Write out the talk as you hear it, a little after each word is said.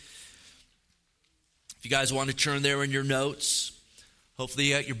If you guys want to turn there in your notes, hopefully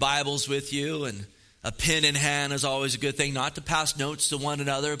you got your Bibles with you, and a pen in hand is always a good thing, not to pass notes to one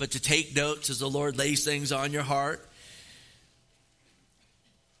another, but to take notes as the Lord lays things on your heart.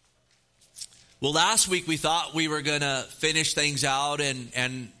 Well, last week we thought we were going to finish things out,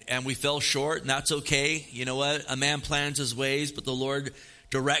 and we fell short, and that's okay. You know what? A man plans his ways, but the Lord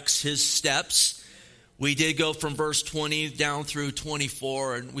directs his steps. We did go from verse 20 down through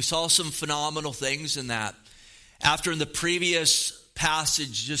 24, and we saw some phenomenal things in that. After in the previous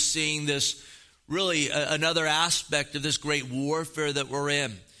passage, just seeing this really another aspect of this great warfare that we're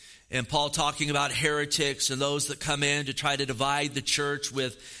in. And Paul talking about heretics and those that come in to try to divide the church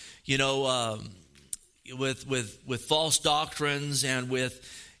with, with false doctrines and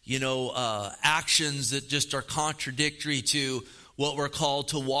with, actions that just are contradictory to what we're called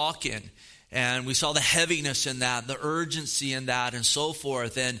to walk in. And we saw the heaviness in that, the urgency in that, and so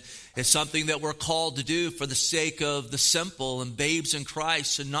forth. And it's something that we're called to do for the sake of the simple and babes in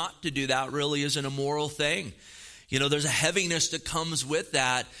Christ. And not to do that really is an immoral thing. There's a heaviness that comes with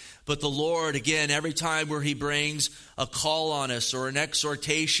that. But the Lord, again, every time where he brings a call on us or an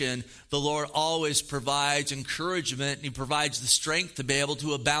exhortation, the Lord always provides encouragement, and he provides the strength to be able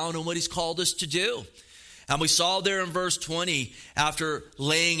to abound in what he's called us to do. And we saw there in verse 20, after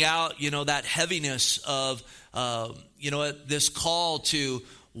laying out, that heaviness of, this call to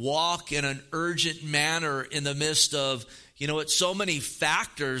walk in an urgent manner in the midst of, it's so many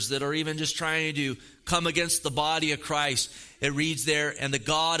factors that are even just trying to come against the body of Christ. It reads there, and the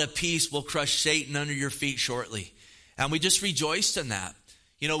God of peace will crush Satan under your feet shortly. And we just rejoiced in that.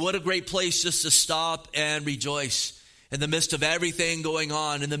 What a great place just to stop and rejoice. In the midst of everything going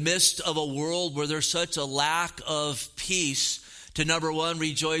on, in the midst of a world where there's such a lack of peace, to number one,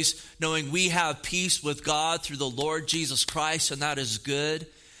 rejoice knowing we have peace with God through the Lord Jesus Christ, and that is good.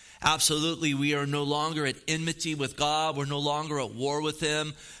 Absolutely, we are no longer at enmity with God. We're no longer at war with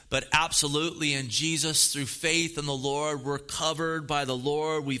him. But absolutely in Jesus, through faith in the Lord, we're covered by the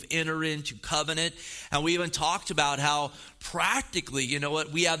Lord. We've entered into covenant. And we even talked about how practically,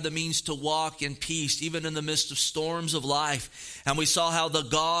 we have the means to walk in peace, even in the midst of storms of life. And we saw how the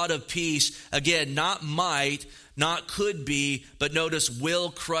God of peace, again, not might, not could be, but notice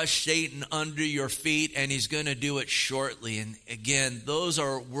will crush Satan under your feet, and he's going to do it shortly. And again, those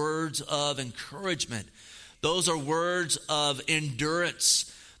are words of encouragement. Those are words of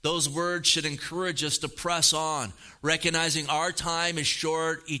endurance. Those words should encourage us to press on, recognizing our time is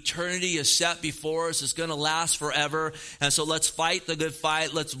short, eternity is set before us, it's going to last forever, and so let's fight the good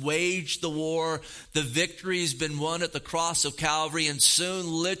fight, let's wage the war. The victory's been won at the cross of Calvary, and soon,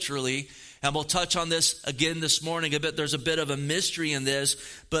 literally, and we'll touch on this again this morning a bit, there's a bit of a mystery in this,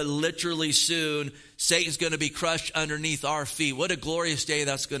 but literally soon, Satan's going to be crushed underneath our feet. What a glorious day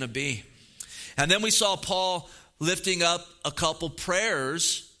that's going to be. And then we saw Paul lifting up a couple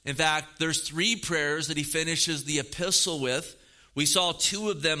prayers. In fact, there's 3 prayers that he finishes the epistle with. We saw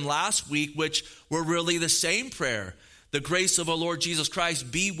 2 of them last week, which were really the same prayer. The grace of our Lord Jesus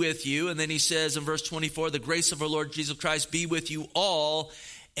Christ be with you. And then he says in verse 24, the grace of our Lord Jesus Christ be with you all.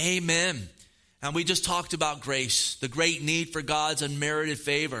 Amen. And we just talked about grace, the great need for God's unmerited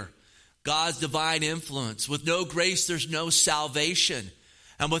favor, God's divine influence. With no grace, there's no salvation.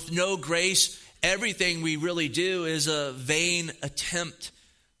 And with no grace, everything we really do is a vain attempt.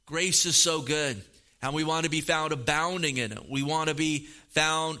 Grace is so good, and we want to be found abounding in it. We want to be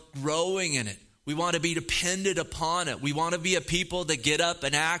found growing in it. We want to be dependent upon it. We want to be a people that get up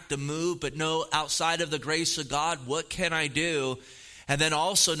and act and move, but know outside of the grace of God, what can I do? And then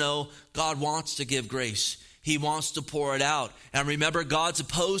also know God wants to give grace. He wants to pour it out. And remember, God's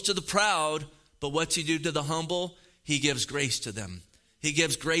opposed to the proud, but what's he do to the humble? He gives grace to them. He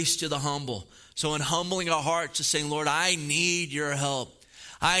gives grace to the humble. So in humbling our hearts, just saying, Lord, I need your help.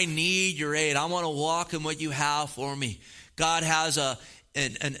 I need your aid. I want to walk in what you have for me. God has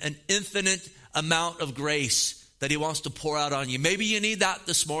an infinite amount of grace that he wants to pour out on you. Maybe you need that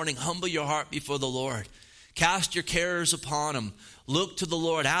this morning. Humble your heart before the Lord. Cast your cares upon him. Look to the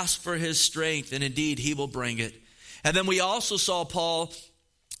Lord. Ask for his strength, and indeed he will bring it. And then we also saw Paul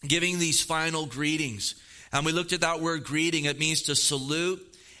giving these final greetings. And we looked at that word greeting. It means to salute,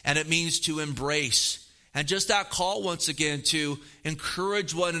 and it means to embrace. And just that call once again to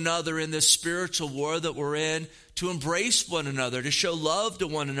encourage one another in this spiritual war that we're in, to embrace one another, to show love to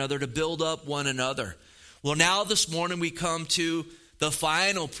one another, to build up one another. Well, now this morning we come to the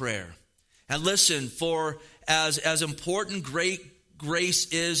final prayer. And listen, for as important great grace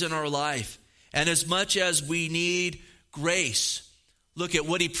is in our life, and as much as we need grace, look at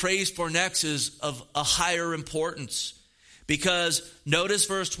what he prays for next is of a higher importance. Because notice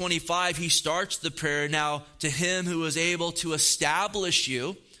verse 25, he starts the prayer, now to him who is able to establish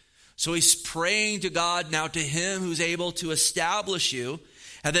you. So he's praying to God now to him who's able to establish you.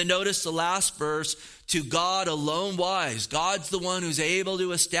 And then notice the last verse, to God alone wise. God's the one who's able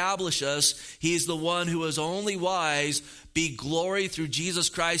to establish us. He's the one who is only wise. Be glory through Jesus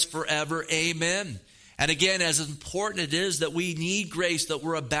Christ forever. Amen. And again, as important it is that we need grace, that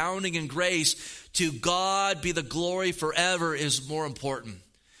we're abounding in grace, to God be the glory forever is more important.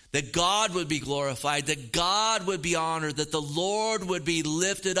 That God would be glorified, that God would be honored, that the Lord would be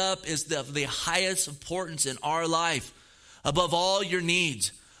lifted up is the highest importance in our life. Above all your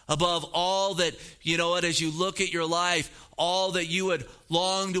needs, above all that, you know what, as you look at your life, all that you would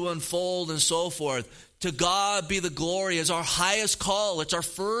long to unfold and so forth. To God be the glory is our highest call. It's our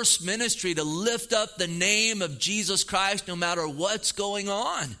first ministry to lift up the name of Jesus Christ no matter what's going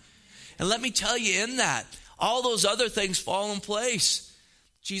on. And let me tell you, in that, all those other things fall in place.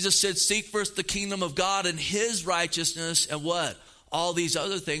 Jesus said, seek first the kingdom of God and his righteousness, and what? All these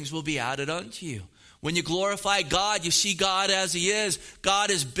other things will be added unto you. When you glorify God, you see God as he is.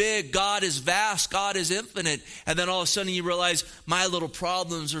 God is big. God is vast. God is infinite. And then all of a sudden you realize my little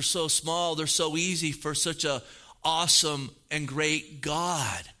problems are so small. They're so easy for such a awesome and great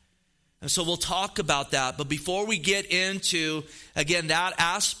God. And so we'll talk about that. But before we get into, again, that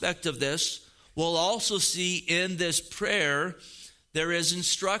aspect of this, we'll also see in this prayer, there is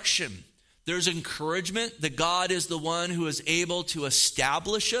instruction. There's encouragement that God is the one who is able to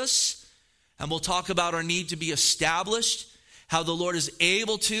establish us. And we'll talk about our need to be established, how the Lord is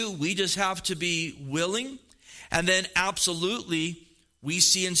able to. We just have to be willing. And then absolutely, we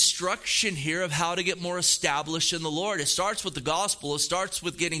see instruction here of how to get more established in the Lord. It starts with the gospel. It starts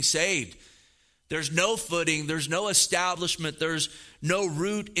with getting saved. There's no footing. There's no establishment. There's no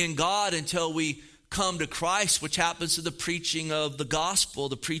root in God until we come to Christ, which happens to the preaching of the gospel,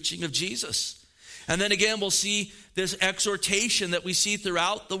 the preaching of Jesus. And then again, we'll see this exhortation that we see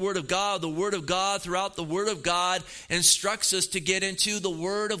throughout the Word of God. The Word of God, throughout the Word of God, instructs us to get into the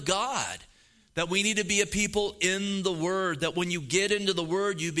Word of God. That we need to be a people in the Word. That when you get into the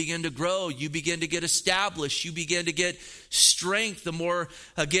Word, you begin to grow. You begin to get established. You begin to get strength. The more,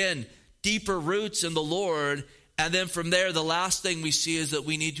 again, deeper roots in the Lord. And then from there, the last thing we see is that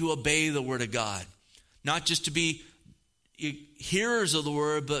we need to obey the Word of God. Not just to be hearers of the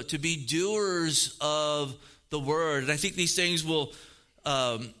Word, but to be doers of the Word. And I think these things will,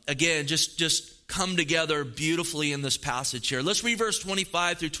 again, just come together beautifully in this passage here. Let's read verse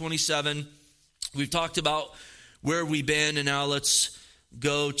 25 through 27. We've talked about where we've been, and now let's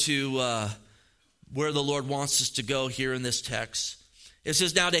go to where the Lord wants us to go here in this text. It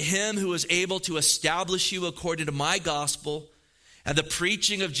says, now to him who is able to establish you according to my gospel and the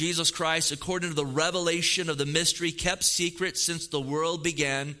preaching of Jesus Christ according to the revelation of the mystery kept secret since the world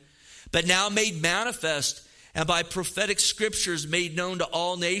began, but now made manifest and by prophetic scriptures made known to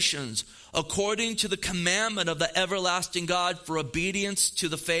all nations, according to the commandment of the everlasting God for obedience to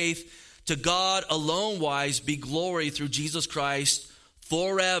the faith, to God alone wise be glory through Jesus Christ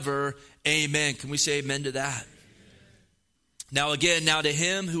forever. Amen. Can we say amen to that? Now again, now to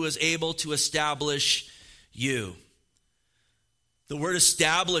him who is able to establish you. The word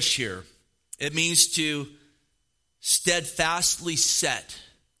establish here, it means to steadfastly set.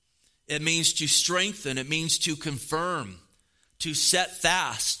 It means to strengthen. It means to confirm, to set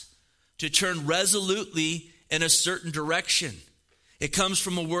fast, to turn resolutely in a certain direction. It comes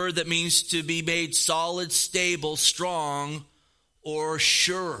from a word that means to be made solid, stable, strong, or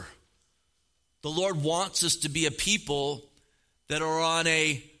sure. The Lord wants us to be a people that are on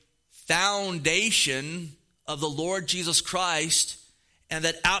a foundation of the Lord Jesus Christ, and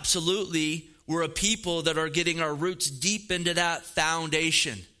that absolutely we're a people that are getting our roots deep into that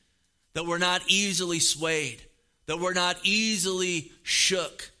foundation, that we're not easily swayed, that we're not easily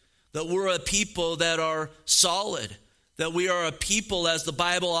shook, that we're a people that are solid, that we are a people, as the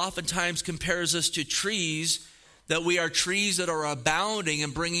Bible oftentimes compares us to trees, that we are trees that are abounding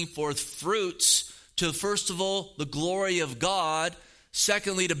and bringing forth fruits to, first of all, the glory of God,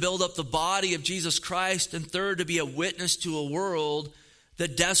 secondly, to build up the body of Jesus Christ, and third, to be a witness to a world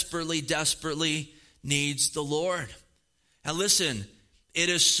that desperately, desperately needs the Lord. And listen, it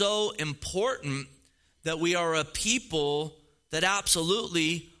is so important that we are a people that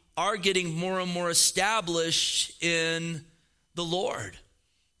absolutely are getting more and more established in the Lord.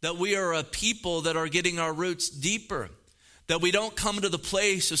 That we are a people that are getting our roots deeper. That we don't come to the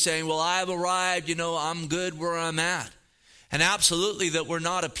place of saying, well, I've arrived, I'm good where I'm at. And absolutely that we're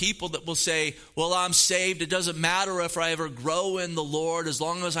not a people that will say, well, I'm saved. It doesn't matter if I ever grow in the Lord as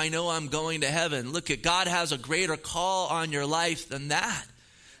long as I know I'm going to heaven. Look, God has a greater call on your life than that.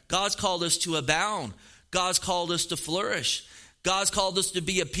 God's called us to abound. God's called us to flourish. God's called us to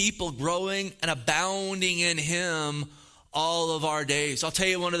be a people growing and abounding in Him all of our days. I'll tell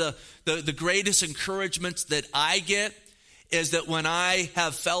you, one of the greatest encouragements that I get is that when I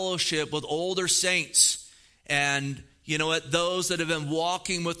have fellowship with older saints and those that have been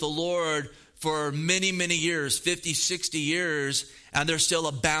walking with the Lord for many, many years, 50, 60 years, and they're still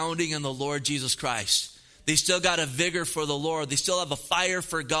abounding in the Lord Jesus Christ. They still got a vigor for the Lord. They still have a fire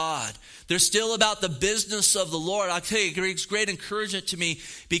for God. They're still about the business of the Lord. I'll tell you, it's great encouragement to me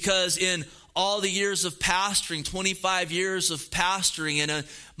because in all the years of pastoring, 25 years of pastoring, and in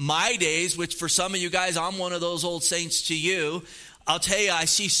my days, which for some of you guys, I'm one of those old saints to you, I'll tell you, I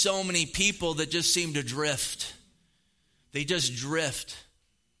see so many people that just seem to drift. They just drift.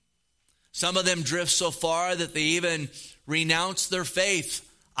 Some of them drift so far that they even renounce their faith.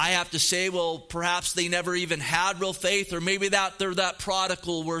 I have to say, well, perhaps they never even had real faith, or maybe that they're that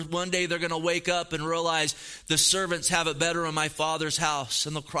prodigal where one day they're going to wake up and realize the servants have it better in my Father's house,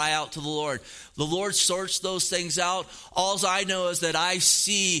 and they'll cry out to the Lord. The Lord sorts those things out. All I know is that I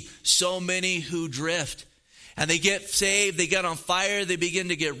see so many who drift. And they get saved, they get on fire, they begin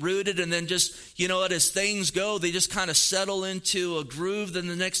to get rooted, and then just, as things go, they just kind of settle into a groove. Then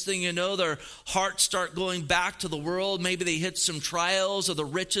the next thing you know, their hearts start going back to the world. Maybe they hit some trials or the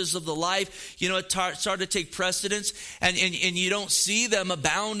riches of the life. It started to take precedence, and you don't see them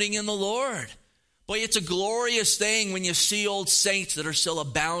abounding in the Lord. Boy, it's a glorious thing when you see old saints that are still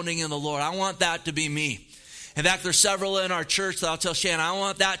abounding in the Lord. I want that to be me. In fact, there's several in our church that I'll tell Shannon, I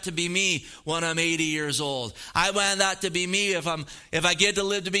want that to be me when I'm 80 years old. I want that to be me if I get to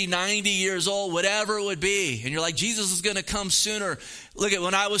live to be 90 years old, whatever it would be. And you're like, Jesus is going to come sooner. Look at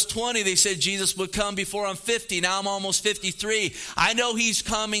when I was 20, they said Jesus would come before I'm 50. Now I'm almost 53. I know He's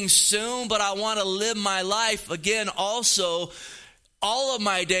coming soon, but I want to live my life again also all of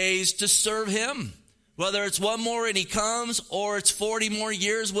my days to serve Him. Whether it's one more and He comes or it's 40 more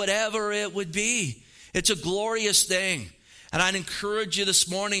years, whatever it would be. It's a glorious thing. And I'd encourage you this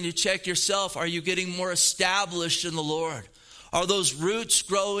morning to check yourself. Are you getting more established in the Lord? Are those roots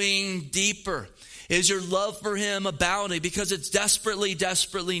growing deeper? Is your love for Him abounding? Because it's desperately,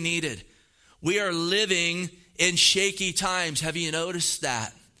 desperately needed. We are living in shaky times. Have you noticed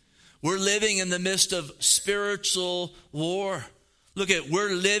that? We're living in the midst of spiritual war.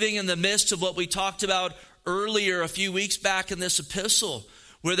 We're living in the midst of what we talked about earlier a few weeks back in this epistle,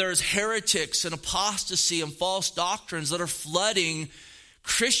 where there's heretics and apostasy and false doctrines that are flooding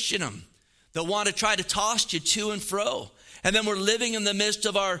Christendom, that want to try to toss you to and fro. And then we're living in the midst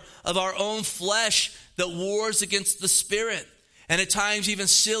of our own flesh that wars against the Spirit. And at times even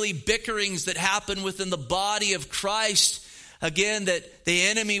silly bickerings that happen within the body of Christ. Again, that the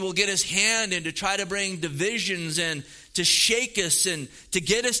enemy will get his hand in to try to bring divisions and to shake us and to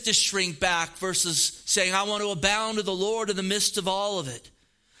get us to shrink back versus saying, I want to abound to the Lord in the midst of all of it.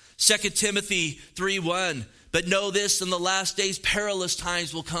 2 Timothy 3:1, but know this, in the last days perilous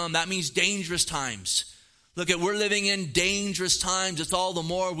times will come. That means dangerous times. We're living in dangerous times. It's all the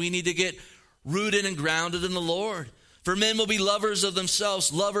more we need to get rooted and grounded in the Lord. For men will be lovers of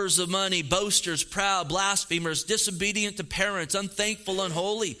themselves, lovers of money, boasters, proud, blasphemers, disobedient to parents, unthankful,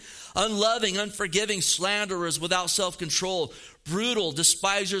 unholy, unloving, unforgiving, slanderers, without self-control, brutal,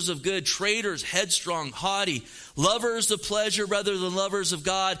 despisers of good, traitors, headstrong, haughty, lovers of pleasure rather than lovers of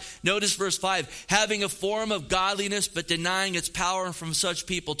God. Notice verse 5, having a form of godliness but denying its power, and from such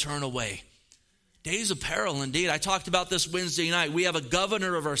people turn away. Days of peril indeed. I talked about this Wednesday night. We have a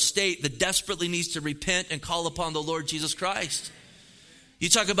governor of our state that desperately needs to repent and call upon the Lord Jesus Christ. You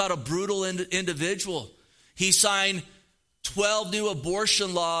talk about a brutal individual. He signed 12 new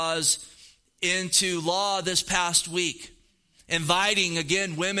abortion laws into law this past week, inviting,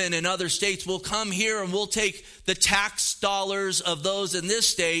 again, women in other states. We'll come here and we'll take the tax dollars of those in this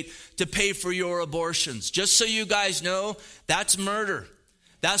state to pay for your abortions. Just so you guys know, that's murder.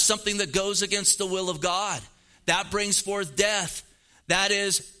 That's something that goes against the will of God. That brings forth death. That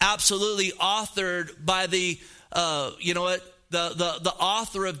is absolutely authored by the author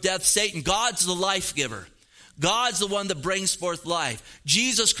of death, Satan. God's the life giver. God's the one that brings forth life.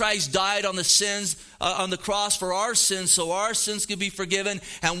 Jesus Christ died on the cross for our sins, so our sins can be forgiven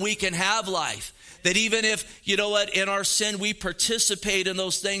and we can have life. That even if, in our sin we participate in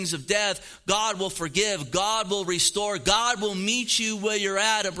those things of death, God will forgive, God will restore, God will meet you where you're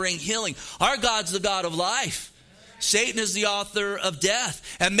at and bring healing. Our God's the God of life. Satan is the author of death.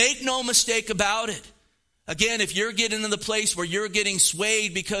 And make no mistake about it. Again, if you're getting in the place where you're getting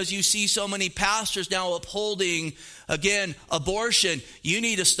swayed because you see so many pastors now upholding, again, abortion, you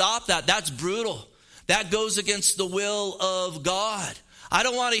need to stop that. That's brutal. That goes against the will of God. I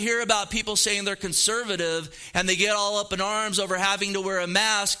don't want to hear about people saying they're conservative and they get all up in arms over having to wear a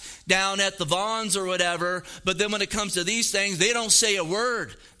mask down at the Vons or whatever. But then when it comes to these things, they don't say a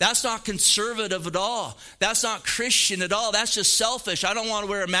word. That's not conservative at all. That's not Christian at all. That's just selfish. I don't want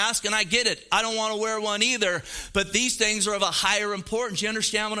to wear a mask, and I get it. I don't want to wear one either. But these things are of a higher importance. You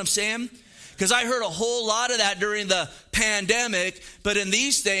understand what I'm saying? Because I heard a whole lot of that during the pandemic, but in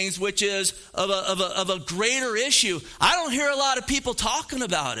these things, which is of a greater issue, I don't hear a lot of people talking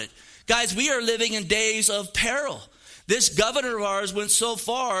about it. Guys, we are living in days of peril. This governor of ours went so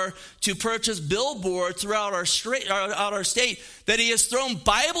far to purchase billboards throughout our state that he has thrown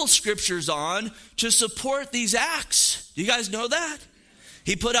Bible scriptures on to support these acts. Do you guys know that?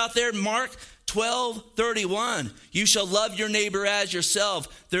 He put out there Mark 12:31, you shall love your neighbor as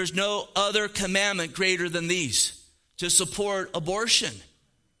yourself. There's no other commandment greater than these, to support abortion.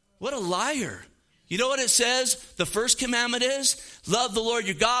 What a liar. You know what it says? The first commandment is, love the Lord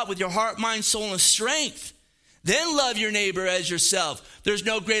your God with your heart, mind, soul, and strength. Then love your neighbor as yourself. There's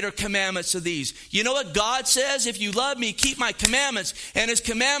no greater commandments than these. You know what God says? If you love me, keep my commandments. And his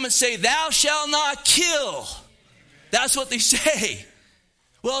commandments say, thou shalt not kill. That's what they say.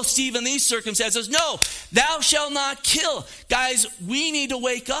 Well, Steve, in these circumstances, no, thou shalt not kill. Guys, we need to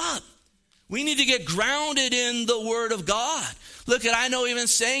wake up. We need to get grounded in the Word of God. Look, I know even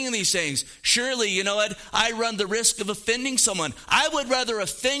saying these things, surely, you know what, I run the risk of offending someone. I would rather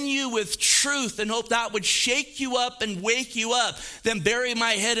offend you with truth and hope that would shake you up and wake you up than bury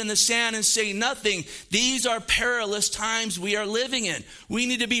my head in the sand and say nothing. These are perilous times we are living in. We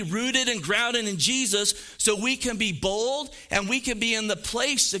need to be rooted and grounded in Jesus so we can be bold and we can be in the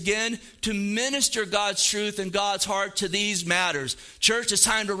place again to minister God's truth and God's heart to these matters. Church, it's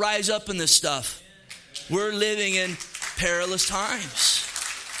time to rise up in this stuff. We're living in perilous times.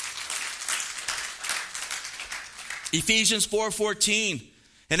 Ephesians 4:14,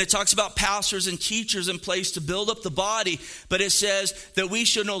 and it talks about pastors and teachers in place to build up the body, but it says that we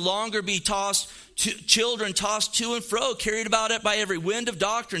should no longer be children tossed to and fro, carried about it by every wind of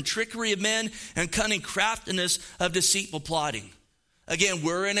doctrine, trickery of men, and cunning craftiness of deceitful plotting. Again,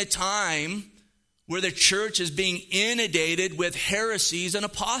 we're in a time where the church is being inundated with heresies and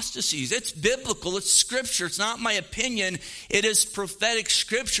apostasies. It's biblical, it's scripture, it's not my opinion, it is prophetic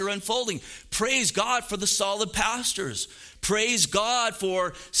scripture unfolding. Praise God for the solid pastors. Praise God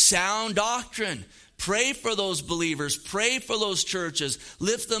for sound doctrine. Pray for those believers, pray for those churches,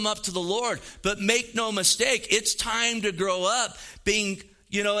 lift them up to the Lord. But make no mistake, it's time to grow up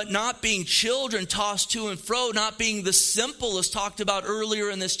not being children tossed to and fro, not being the simple as talked about earlier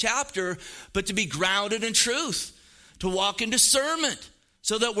in this chapter, but to be grounded in truth, to walk in discernment,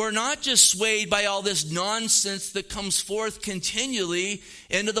 so that we're not just swayed by all this nonsense that comes forth continually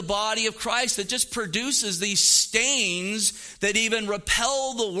into the body of Christ that just produces these stains that even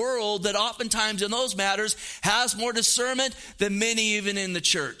repel the world, that oftentimes in those matters has more discernment than many even in the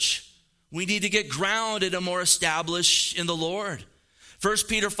church. We need to get grounded and more established in the Lord. 1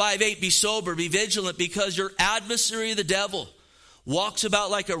 Peter 5:8, be sober, be vigilant, because your adversary, the devil, walks about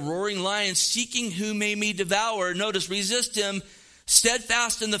like a roaring lion, seeking whom may be devoured. Notice, resist him,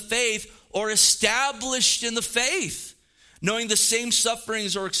 steadfast in the faith, or established in the faith, knowing the same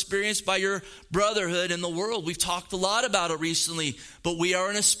sufferings are experienced by your brotherhood in the world. We've talked a lot about it recently, but we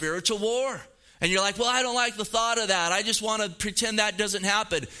are in a spiritual war. And you're like, well, I don't like the thought of that. I just want to pretend that doesn't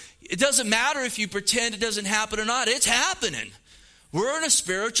happen. It doesn't matter if you pretend it doesn't happen or not. It's happening. We're in a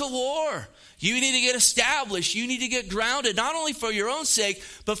spiritual war. You need to get established. You need to get grounded, not only for your own sake,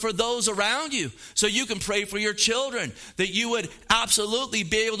 but for those around you. So you can pray for your children, that you would absolutely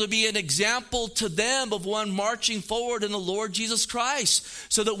be able to be an example to them of one marching forward in the Lord Jesus Christ,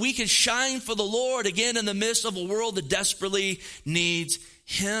 so that we can shine for the Lord again in the midst of a world that desperately needs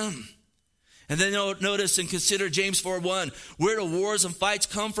him. And then notice and consider James 4:1. Where do wars and fights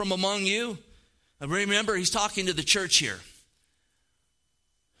come from among you? And remember, he's talking to the church here.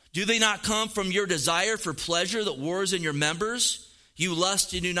 Do they not come from your desire for pleasure that wars in your members? You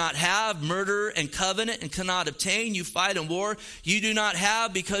lust and do not have, murder and covenant and cannot obtain. You fight and war. You do not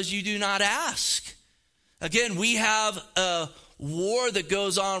have because you do not ask. Again, we have a war that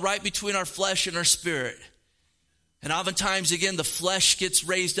goes on right between our flesh and our spirit. And oftentimes, again, the flesh gets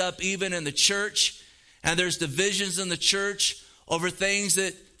raised up even in the church. And there's divisions in the church over things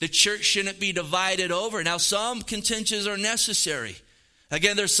that the church shouldn't be divided over. Now, some contentions are necessary.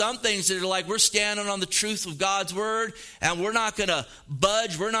 Again, there's some things that are like, we're standing on the truth of God's word, and we're not going to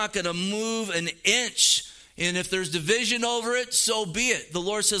budge, we're not going to move an inch And if there's division over it, so be it. The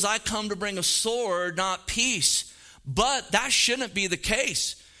Lord says, I come to bring a sword, not peace. But that shouldn't be the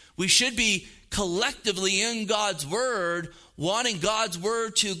case. We should be collectively in God's word, wanting God's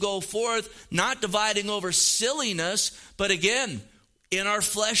word to go forth, not dividing over silliness. But again, in our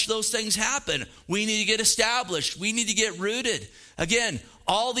flesh, those things happen. We need to get established. We need to get rooted. Again,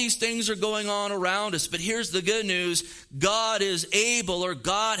 all these things are going on around us. But here's the good news. God is able, or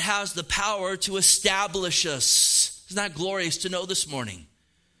God has the power to establish us. Isn't that glorious to know this morning?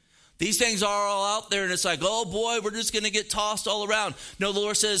 These things are all out there, and it's like, oh boy, we're just going to get tossed all around. No, the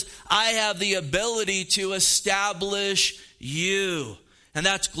Lord says, I have the ability to establish you. And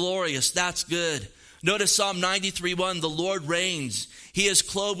that's glorious. That's good. Notice Psalm 93:1, the Lord reigns. He is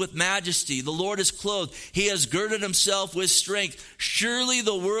clothed with majesty. The Lord is clothed. He has girded himself with strength. Surely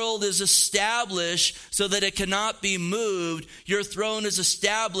the world is established so that it cannot be moved. Your throne is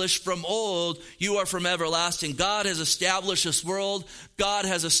established from old. You are from everlasting. God has established this world. God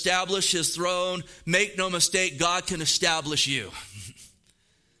has established his throne. Make no mistake, God can establish you.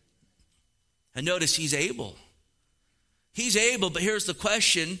 And notice he's able. He's able, but here's the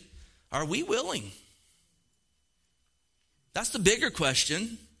question. Are we willing? That's the bigger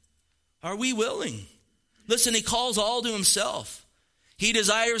question. Are we willing? Listen, he calls all to himself. He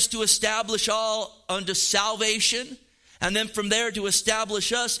desires to establish all unto salvation, and then from there to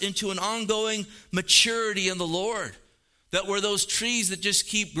establish us into an ongoing maturity in the Lord. That we're those trees that just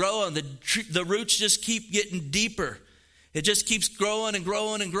keep growing. The roots just keep getting deeper. It just keeps growing and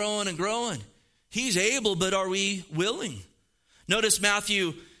growing and growing and growing. He's able, but are we willing? Notice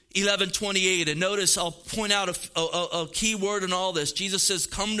Matthew 11:28, and notice I'll point out a key word in all this. Jesus says,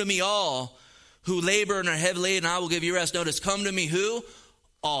 come to me all who labor and are heavy laden, and I will give you rest. Notice, come to me who?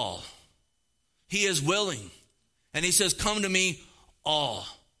 All. He is willing. And he says, come to me all.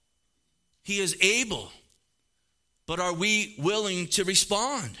 He is able. But are we willing to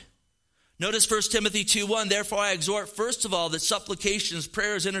respond? Notice 1 Timothy 2:1, therefore I exhort first of all that supplications,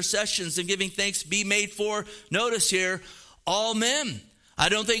 prayers, intercessions, and giving thanks be made for, notice here, all men. I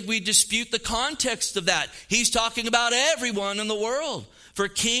don't think we dispute the context of that. He's talking about everyone in the world. For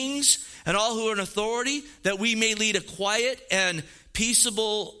kings and all who are in authority, that we may lead a quiet and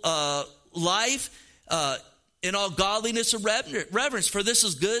peaceable life in all godliness and reverence. For this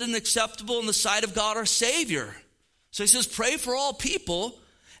is good and acceptable in the sight of God our Savior. So he says, pray for all people.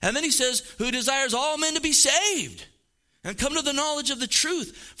 And then he says, who desires all men to be saved and come to the knowledge of the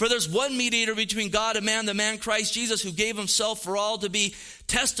truth. For there's one mediator between God and man, the man Christ Jesus, who gave himself for all to be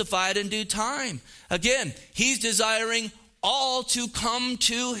testified in due time. Again, he's desiring all to come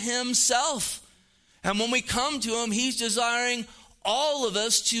to himself. And when we come to him, he's desiring all of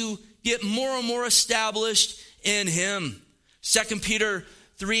us to get more and more established in him. 2 Peter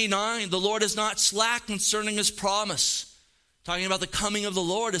 3:9, the Lord is not slack concerning his promise. Talking about the coming of the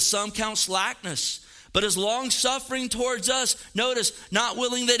Lord, as some count slackness, but is long-suffering towards us. Notice, not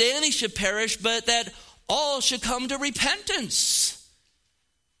willing that any should perish, but that all should come to repentance.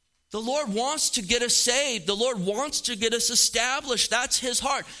 The Lord wants to get us saved. The Lord wants to get us established. That's his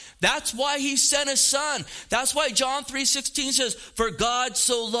heart. That's why he sent his son. That's why John 3:16 says, for God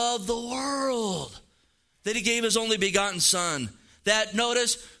so loved the world that he gave his only begotten son. That,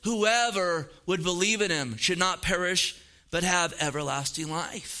 notice, whoever would believe in him should not perish, but have everlasting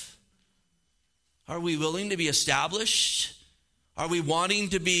life. Are we willing to be established? Are we wanting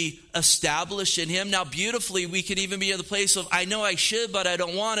to be established in him? Now, beautifully, we could even be in the place of, I know I should, but I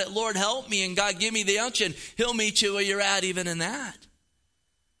don't want it. Lord, help me, and God, give me the unction. He'll meet you where you're at, even in that.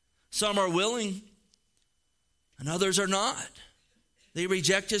 Some are willing, and others are not. They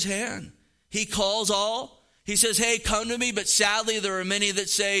reject his hand. He calls all. He says, hey, come to me, but sadly there are many that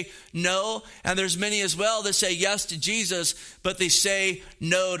say no, and there's many as well that say yes to Jesus, but they say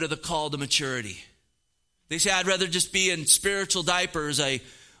no to the call to maturity. They say, I'd rather just be in spiritual diapers, a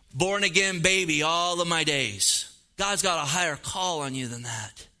born-again baby all of my days. God's got a higher call on you than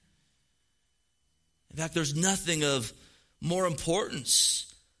that. In fact, there's nothing of more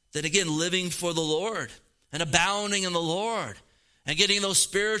importance than, again, living for the Lord and abounding in the Lord. And getting those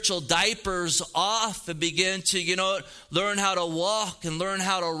spiritual diapers off and begin to, learn how to walk and learn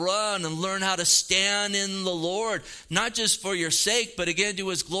how to run and learn how to stand in the Lord. Not just for your sake, but again to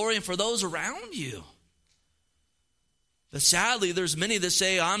his glory and for those around you. But sadly, there's many that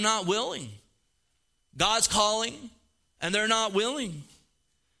say, I'm not willing. God's calling, and they're not willing.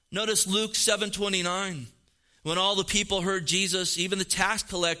 Notice Luke 7:29. When all the people heard Jesus, even the tax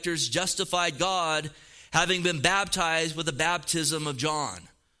collectors justified God, having been baptized with the baptism of John.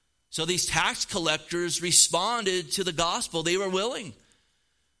 So these tax collectors responded to the gospel. They were willing.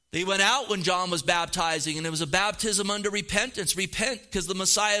 They went out when John was baptizing, and it was a baptism unto repentance. Repent, because the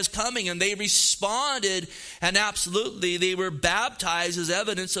Messiah is coming. And they responded, and absolutely, they were baptized as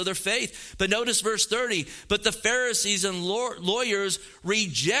evidence of their faith. But notice verse 30. But the Pharisees and lawyers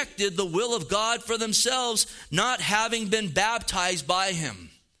rejected the will of God for themselves, not having been baptized by him.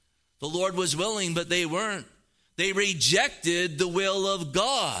 The Lord was willing, but they weren't. They rejected the will of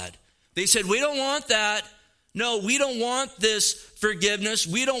God. They said, we don't want that. No, we don't want this forgiveness.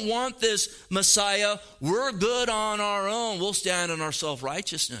 We don't want this Messiah. We're good on our own. We'll stand in our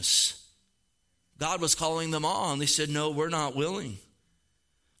self-righteousness. God was calling them on. They said, no, we're not willing.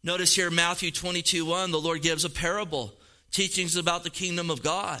 Notice here, Matthew 22:1, the Lord gives a parable, teachings about the kingdom of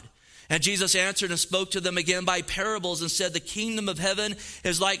God. And Jesus answered and spoke to them again by parables and said, the kingdom of heaven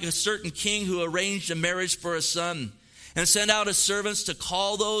is like a certain king who arranged a marriage for his son and sent out his servants to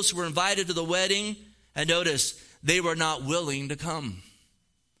call those who were invited to the wedding. And notice, they were not willing to come.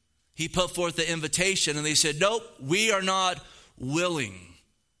 He put forth the invitation and they said, nope, we are not willing.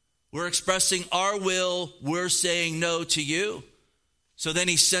 We're expressing our will. We're saying no to you. So then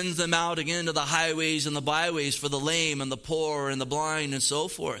he sends them out again to the highways and the byways for the lame and the poor and the blind and so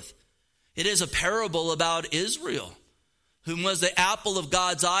forth. It is a parable about Israel, whom was the apple of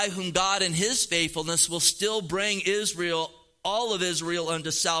God's eye, whom God in his faithfulness will still bring Israel, all of Israel,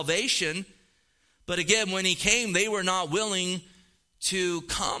 unto salvation. But again, when he came, they were not willing to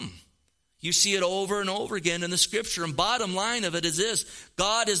come. You see it over and over again in the scripture. And bottom line of it is this: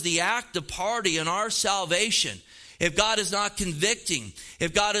 God is the active party in our salvation. If God is not convicting,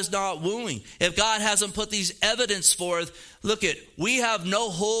 if God is not wooing, if God hasn't put these evidence forth, we have no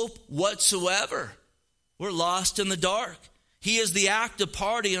hope whatsoever. We're lost in the dark. He is the active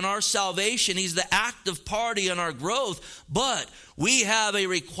party in our salvation. He's the active party in our growth. But we have a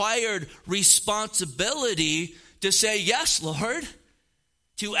required responsibility to say, yes, Lord,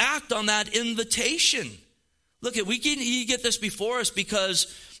 to act on that invitation. We get this before us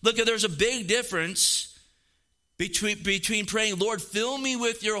because, there's a big difference between praying, Lord, fill me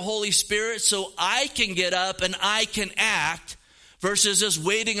with your Holy Spirit so I can get up and I can act, versus just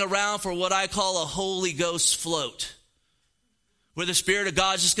waiting around for what I call a Holy Ghost float, where the Spirit of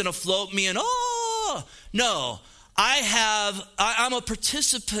God is just going to float me and, no, I'm a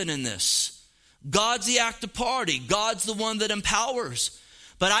participant in this. God's the active party. God's the one that empowers.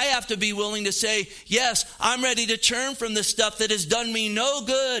 But I have to be willing to say, yes, I'm ready to turn from this stuff that has done me no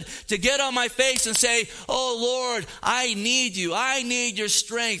good, to get on my face and say, oh Lord, I need you. I need your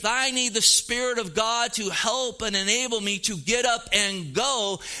strength. I need the Spirit of God to help and enable me to get up and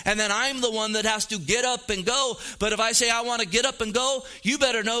go. And then I'm the one that has to get up and go. But if I say I want to get up and go, you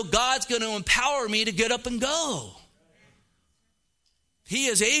better know God's going to empower me to get up and go. He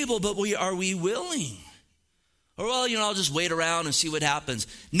is able, but are we willing? Or, I'll just wait around and see what happens.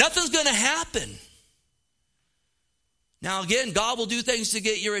 Nothing's going to happen. Now, again, God will do things to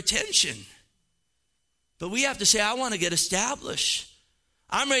get your attention. But we have to say, I want to get established.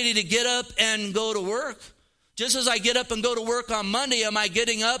 I'm ready to get up and go to work. Just as I get up and go to work on Monday, am I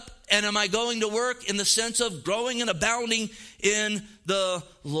getting up and am I going to work in the sense of growing and abounding in the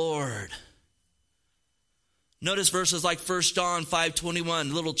Lord? Notice verses like 1 John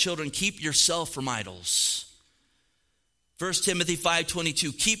 5:21, little children, keep yourself from idols. 1 Timothy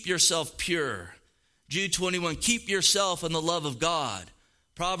 5:22, keep yourself pure. Jude 21, keep yourself in the love of God.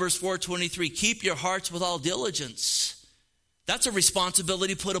 Proverbs 4:23, keep your hearts with all diligence. That's a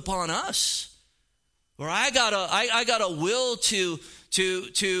responsibility put upon us. Where I got a will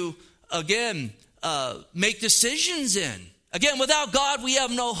to again make decisions in. Again, without God, we have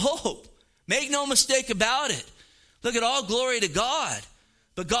no hope. Make no mistake about it. Look at all glory to God.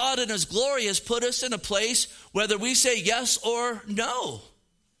 But God in his glory has put us in a place whether we say yes or no.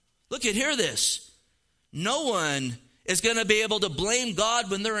 Hear this. No one is going to be able to blame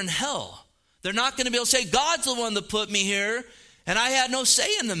God when they're in hell. They're not going to be able to say, God's the one that put me here, and I had no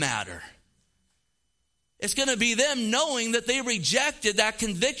say in the matter. It's going to be them knowing that they rejected that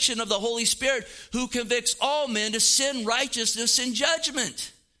conviction of the Holy Spirit, who convicts all men to sin, righteousness, and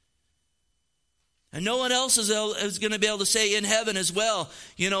judgment. And no one else is going to be able to say in heaven as well,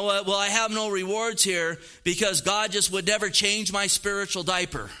 you know what, I have no rewards here because God just would never change my spiritual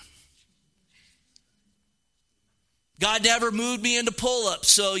diaper. God never moved me into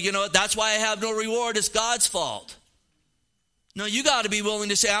pull-ups, so that's why I have no reward. It's God's fault. No, you got to be willing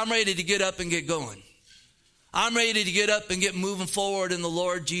to say, I'm ready to get up and get going. I'm ready to get up and get moving forward in the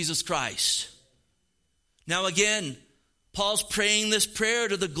Lord Jesus Christ. Now again, Paul's praying this prayer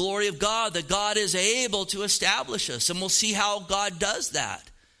to the glory of God, that God is able to establish us. And we'll see how God does that.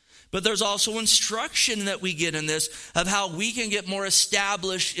 But there's also instruction that we get in this of how we can get more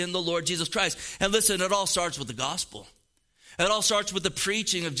established in the Lord Jesus Christ. And listen, it all starts with the gospel. It all starts with the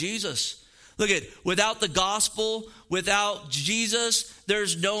preaching of Jesus. Look at, without the gospel, without Jesus,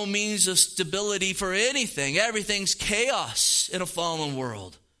 there's no means of stability for anything. Everything's chaos in a fallen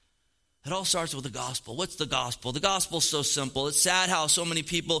world. It all starts with the gospel. What's the gospel? The gospel's so simple. It's sad how so many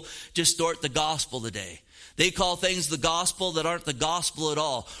people distort the gospel today. They call things the gospel that aren't the gospel at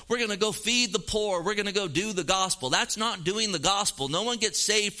all. We're going to go feed the poor. We're going to go do the gospel. That's not doing the gospel. No one gets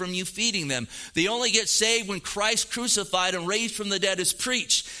saved from you feeding them. They only get saved when Christ crucified and raised from the dead is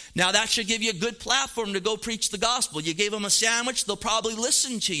preached. Now that should give you a good platform to go preach the gospel. You gave them a sandwich, they'll probably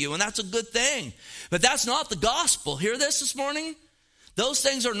listen to you, and that's a good thing. But that's not the gospel. Hear this morning? Those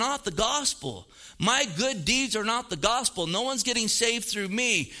things are not the gospel. My good deeds are not the gospel. No one's getting saved through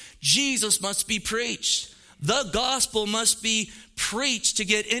me. Jesus must be preached. The gospel must be preached to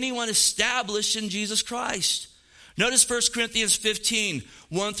get anyone established in Jesus Christ. Notice 1 Corinthians 15,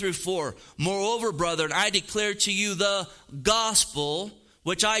 1 through 4. Moreover, brethren, I declare to you the gospel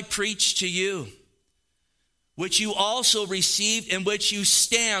which I preached to you, which you also received, in which you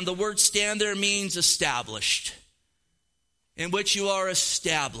stand. The word stand there means established. In which you are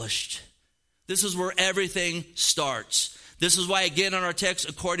established. This is where everything starts. This is why, again, in our text,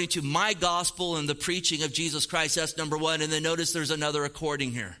 according to my gospel and the preaching of Jesus Christ, that's number one. And then notice there's another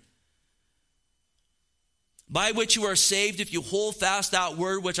according here. By which you are saved if you hold fast that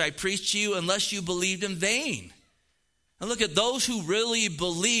word which I preached to you, unless you believed in vain. And look at those who really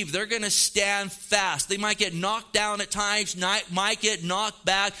believe, they're going to stand fast. They might get knocked down at times, might get knocked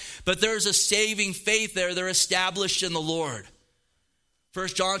back, but there's a saving faith there. They're established in the Lord. 1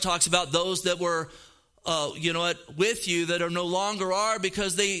 John talks about those that were with you that are no longer are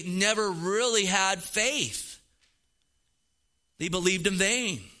because they never really had faith. They believed in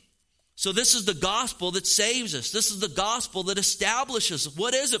vain. So this is the gospel that saves us. This is the gospel that establishes us.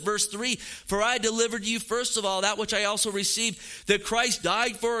 What is it? Verse 3, for I delivered to you first of all that which I also received, that Christ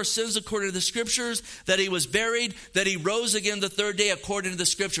died for our sins according to the scriptures, that he was buried, that he rose again the third day according to the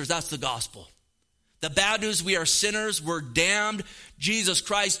scriptures. That's the gospel. The bad news, we are sinners, we're damned. Jesus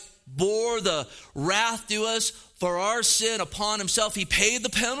Christ bore the wrath to us for our sin upon himself. He paid the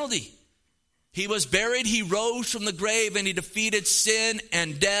penalty. He was buried, he rose from the grave, and he defeated sin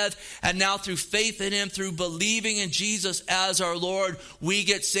and death. And now through faith in him, through believing in Jesus as our Lord, we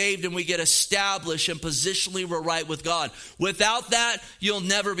get saved and we get established, and positionally we're right with God. Without that, you'll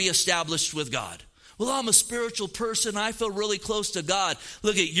never be established with God. Well, I'm a spiritual person. I feel really close to God.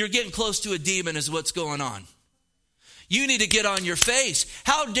 Look, you're getting close to a demon is what's going on. You need to get on your face.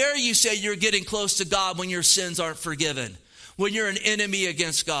 How dare you say you're getting close to God when your sins aren't forgiven, when you're an enemy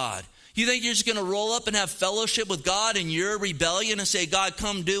against God? You think you're just going to roll up and have fellowship with God in your rebellion and say, God,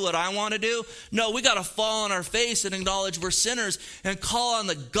 come do what I want to do? No, we got to fall on our face and acknowledge we're sinners and call on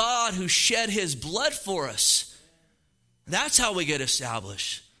the God who shed his blood for us. That's how we get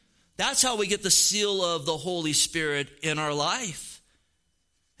established. That's how we get the seal of the Holy Spirit in our life.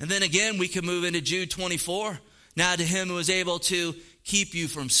 And then again, we can move into Jude 24. Now to him who is able to keep you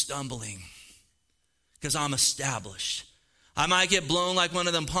from stumbling, because I'm established. I might get blown like one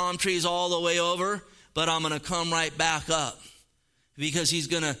of them palm trees all the way over, but I'm going to come right back up because he's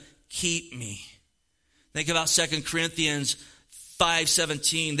going to keep me. Think about 2 Corinthians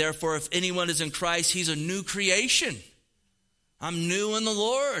 5:17. Therefore, if anyone is in Christ, he's a new creation. I'm new in the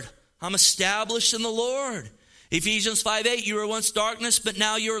Lord. I'm established in the Lord. Ephesians 5:8, you were once darkness, but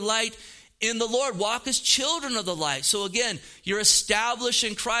now you're light in the Lord. Walk as children of the light. So again, you're established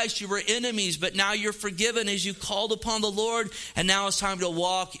in Christ. You were enemies, but now you're forgiven as you called upon the Lord. And now it's time to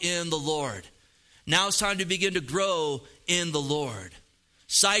walk in the Lord. Now it's time to begin to grow in the Lord.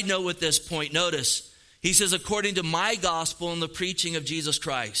 Side note with this point, notice, he says, according to my gospel and the preaching of Jesus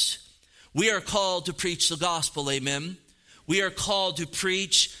Christ. We are called to preach the gospel, amen. We are called to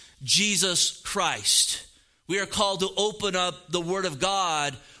preach Jesus Christ. We are called to open up the Word of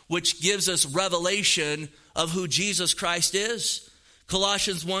God, which gives us revelation of who Jesus Christ is.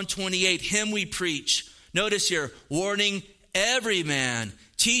 Colossians 1:28, him we preach. Notice here, warning every man,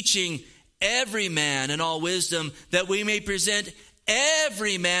 teaching every man in all wisdom, that we may present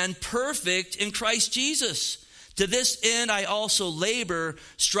every man perfect in Christ Jesus. To this end I also labor,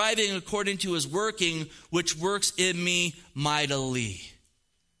 striving according to his working, which works in me mightily.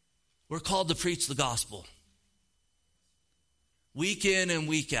 We're called to preach the gospel. Week in and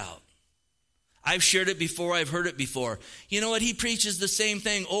week out. I've shared it before. I've heard it before. You know what? He preaches the same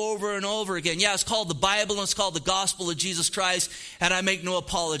thing over and over again. Yeah, it's called the Bible and it's called the gospel of Jesus Christ, and I make no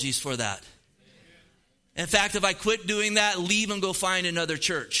apologies for that. In fact, if I quit doing that, leave and go find another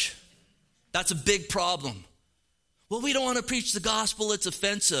church. That's a big problem. Well, we don't want to preach the gospel. It's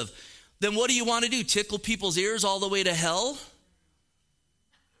offensive. Then what do you want to do? Tickle people's ears all the way to hell?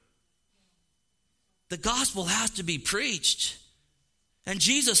 The gospel has to be preached. And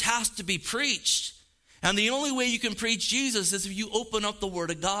Jesus has to be preached. And the only way you can preach Jesus is if you open up the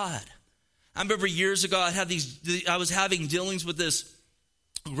Word of God. I remember years ago, I was having dealings with this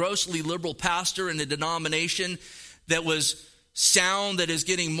grossly liberal pastor in a denomination that was sound, that is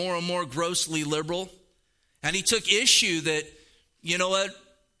getting more and more grossly liberal. And he took issue that, you know what,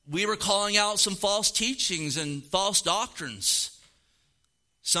 we were calling out some false teachings and false doctrines.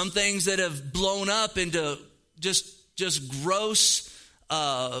 Some things that have blown up into just gross,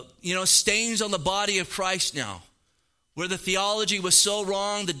 stains on the body of Christ now. Where the theology was so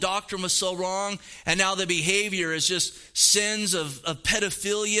wrong, the doctrine was so wrong, and now the behavior is just sins of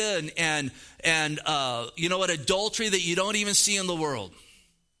pedophilia and adultery that you don't even see in the world.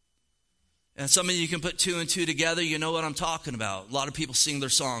 And some of you can put two and two together. You know what I'm talking about. A lot of people sing their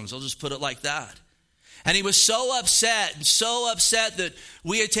songs. I'll just put it like that. And he was so upset that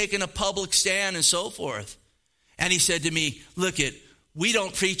we had taken a public stand and so forth. And he said to me, look it, we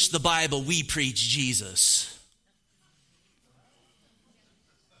don't preach the Bible, we preach Jesus.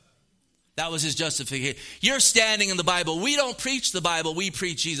 That was his justification. You're standing in the Bible. We don't preach the Bible, we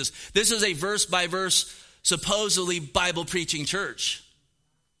preach Jesus. This is a verse by verse, supposedly Bible preaching church.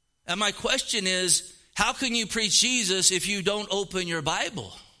 And my question is, how can you preach Jesus if you don't open your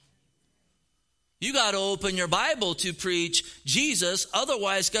Bible? You got to open your Bible to preach Jesus.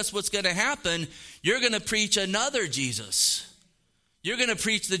 Otherwise, guess what's going to happen? You're going to preach another Jesus. You're going to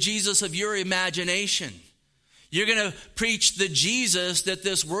preach the Jesus of your imagination. You're going to preach the Jesus that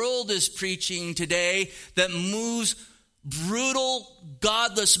this world is preaching today, that moves brutal,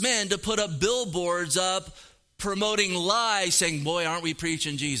 godless men to put up billboards up promoting lies, saying, boy, aren't we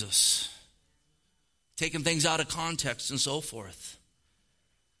preaching Jesus? Taking things out of context and so forth.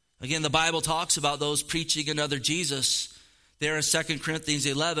 Again, the Bible talks about those preaching another Jesus there in 2 Corinthians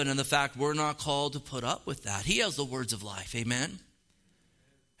 11, and the fact we're not called to put up with that. He has the words of life, amen?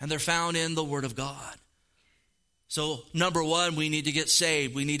 And they're found in the Word of God. So, number one, we need to get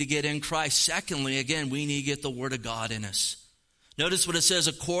saved. We need to get in Christ. Secondly, again, we need to get the Word of God in us. Notice what it says,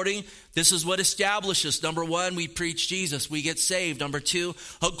 this is what establishes. Number one, we preach Jesus. We get saved. Number two,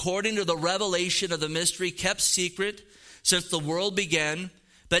 according to the revelation of the mystery kept secret since the world began,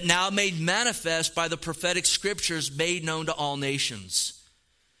 but now made manifest by the prophetic scriptures made known to all nations.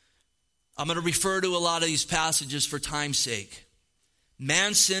 I'm going to refer to a lot of these passages for time's sake.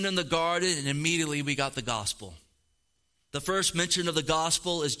 Man sinned in the garden, and immediately we got the gospel. The first mention of the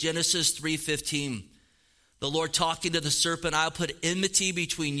gospel is Genesis 3:15. The Lord talking to the serpent, I'll put enmity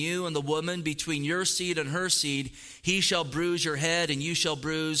between you and the woman, between your seed and her seed. He shall bruise your head, and you shall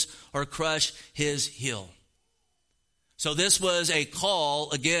bruise or crush his heel. So this was a call,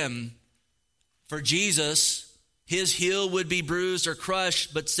 again, for Jesus. His heel would be bruised or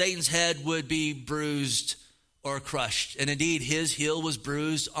crushed, but Satan's head would be bruised or crushed. And indeed, his heel was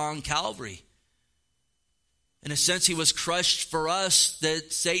bruised on Calvary. In a sense, he was crushed for us,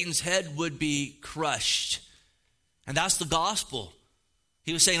 that Satan's head would be crushed. And that's the gospel.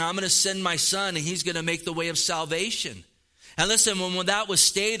 He was saying, I'm going to send my son, and he's going to make the way of salvation. And listen, when that was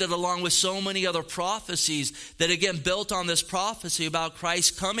stated, along with so many other prophecies that again built on this prophecy about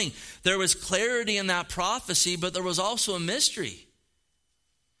Christ coming, there was clarity in that prophecy, but there was also a mystery.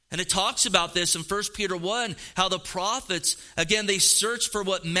 And it talks about this in 1 Peter 1, how the prophets, again, they searched for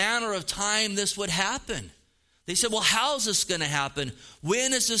what manner of time this would happen. They said, well, how is this going to happen?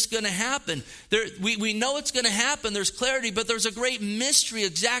 When is this going to happen? We know it's going to happen. There's clarity, but there's a great mystery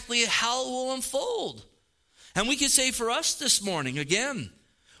exactly how it will unfold. And we can say for us this morning, again,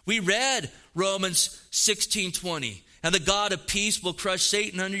 we read Romans 16:20, and the God of peace will crush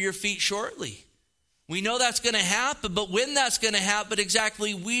Satan under your feet shortly. We know that's going to happen, but when that's going to happen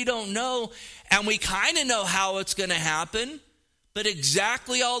exactly, we don't know. And we kind of know how it's going to happen. But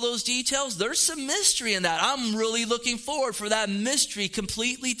exactly all those details, there's some mystery in that. I'm really looking forward for that mystery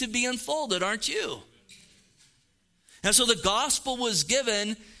completely to be unfolded, aren't you? And so the gospel was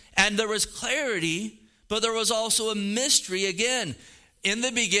given, and there was clarity, but there was also a mystery again in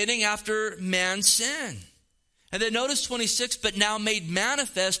the beginning after man's sin. And then notice 26, but now made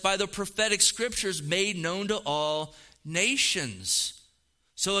manifest by the prophetic scriptures made known to all nations.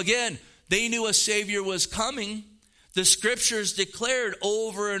 So again, they knew a Savior was coming. The scriptures declared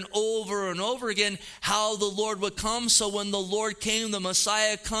over and over and over again how the Lord would come. So when the Lord came, the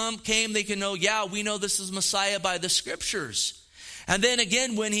Messiah came, they can know, yeah, we know this is Messiah by the scriptures. And then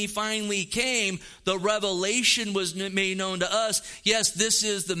again, when he finally came, the revelation was made known to us. Yes, this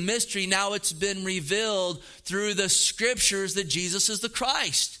is the mystery. Now it's been revealed through the scriptures that Jesus is the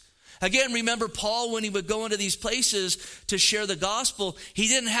Christ. Again, remember Paul, when he would go into these places to share the gospel, he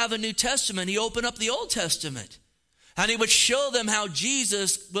didn't have a New Testament. He opened up the Old Testament. And he would show them how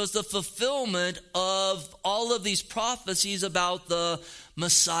Jesus was the fulfillment of all of these prophecies about the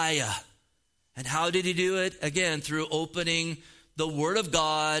Messiah. And how did he do it? Again, through opening the Word of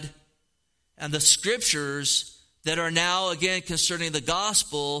God and the scriptures that are now, again, concerning the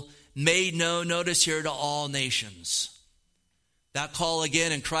gospel, made known, notice here, to all nations. That call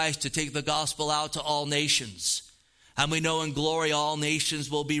again in Christ to take the gospel out to all nations. And we know in glory all nations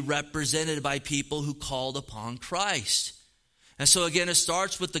will be represented by people who called upon Christ. And so again, it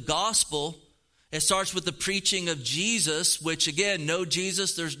starts with the gospel. It starts with the preaching of Jesus, which again, no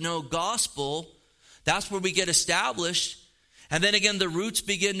Jesus, there's no gospel. That's where we get established. And then again, the roots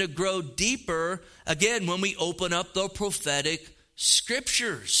begin to grow deeper, again, when we open up the prophetic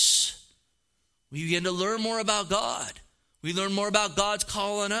scriptures. We begin to learn more about God. We learn more about God's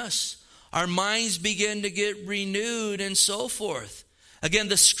call on us. Our minds begin to get renewed and so forth. Again,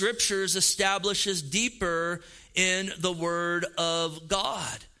 the scriptures establish us deeper in the Word of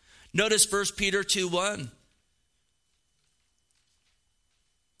God. Notice 1 Peter 2:1.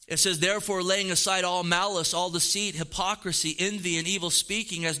 It says, therefore, laying aside all malice, all deceit, hypocrisy, envy, and evil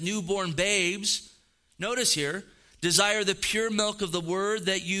speaking, as newborn babes, notice here, desire the pure milk of the word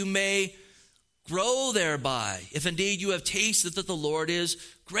that you may grow thereby, if indeed you have tasted that the Lord is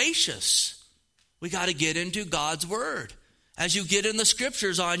gracious. We got to get into God's word as you get in the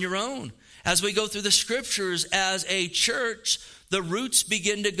scriptures on your own. As we go through the scriptures as a church, the roots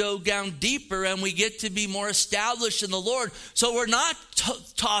begin to go down deeper and we get to be more established in the Lord. So we're not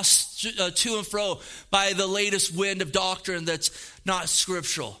tossed to and fro by the latest wind of doctrine that's not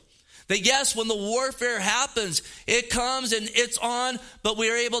scriptural. That yes, when the warfare happens, it comes and it's on, but we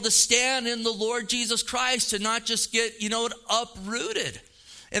are able to stand in the Lord Jesus Christ and not just get, uprooted.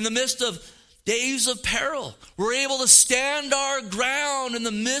 In the midst of days of peril, we're able to stand our ground in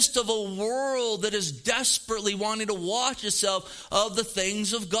the midst of a world that is desperately wanting to watch itself of the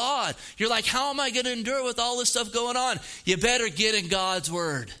things of God. You're like, how am I going to endure with all this stuff going on? You better get in God's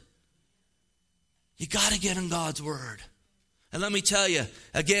word. You got to get in God's word. And let me tell you,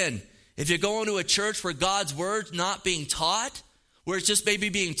 again, if you're going to a church where God's word's not being taught, where it's just maybe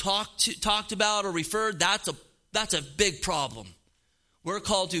being talked about or referred, that's a big problem. We're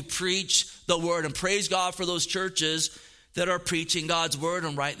called to preach the word, and praise God for those churches that are preaching God's word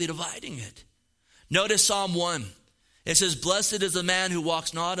and rightly dividing it. Notice Psalm 1. It says, blessed is the man who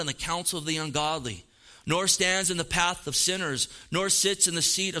walks not in the counsel of the ungodly, nor stands in the path of sinners, nor sits in the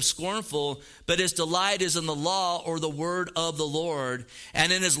seat of scornful, but his delight is in the law, or the word of the Lord,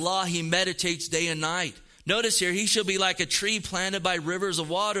 and in his law he meditates day and night. Notice here, he shall be like a tree planted by rivers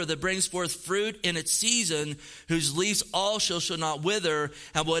of water that brings forth fruit in its season, whose leaves also shall not wither,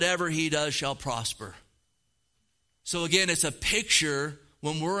 and whatever he does shall prosper. So again, it's a picture,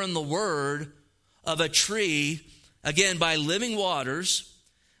 when we're in the word, of a tree, again, by living waters.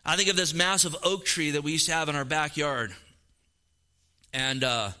 I think of this massive oak tree that we used to have in our backyard. And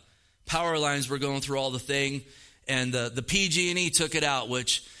power lines were going through all the thing, and the PG&E took it out,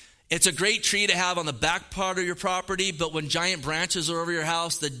 which... it's a great tree to have on the back part of your property, but when giant branches are over your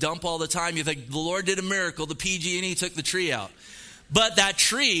house that dump all the time, you think, the Lord did a miracle, the PG&E took the tree out. But that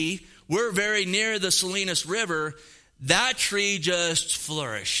tree, we're very near the Salinas River, that tree just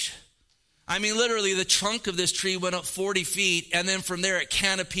flourished. I mean, literally, the trunk of this tree went up 40 feet, and then from there it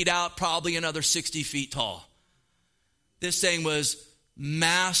canopied out probably another 60 feet tall. This thing was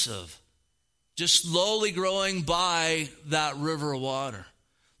massive, just slowly growing by that river of water.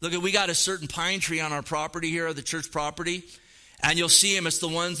 Look, we got a certain pine tree on our property here, the church property, and you'll see them. It's the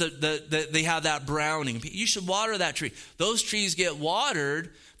ones that they have that browning. You should water that tree. Those trees get watered.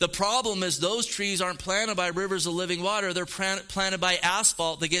 The problem is those trees aren't planted by rivers of living water. They're planted by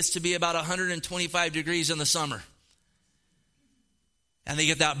asphalt that gets to be about 125 degrees in the summer. And they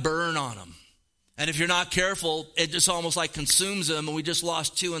get that burn on them. And if you're not careful, it just almost like consumes them. And we just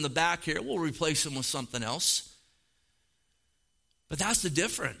lost 2 in the back here. We'll replace them with something else. But that's the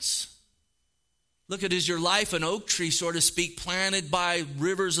difference. Look, is your life an oak tree, so to speak, planted by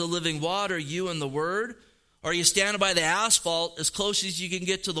rivers of living water, you and the word? Or are you standing by the asphalt as close as you can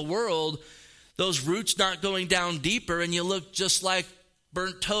get to the world, those roots not going down deeper, and you look just like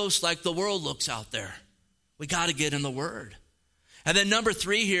burnt toast like the world looks out there? We got to get in the word. And then number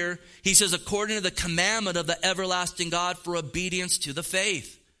 3 here, he says, according to the commandment of the everlasting God for obedience to the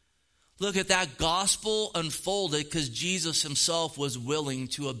faith. Look at that gospel unfolded because Jesus himself was willing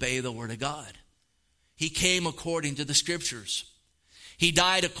to obey the word of God. He came according to the scriptures. He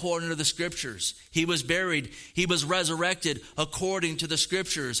died according to the scriptures. He was buried. He was resurrected according to the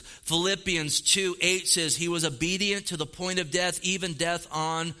scriptures. Philippians 2:8 says he was obedient to the point of death, even death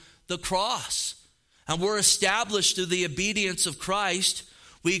on the cross. And we're established through the obedience of Christ.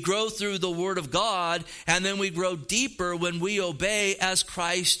 We grow through the word of God, and then we grow deeper when we obey as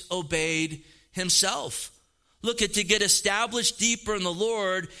Christ obeyed himself. Look, to get established deeper in the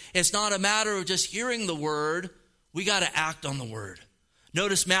Lord, it's not a matter of just hearing the word. We got to act on the word.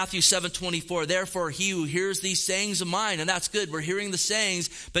 Notice Matthew 7:24. Therefore, he who hears these sayings of mine, and that's good, we're hearing the sayings,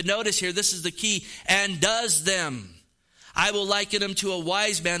 but notice here, this is the key, and does them. I will liken him to a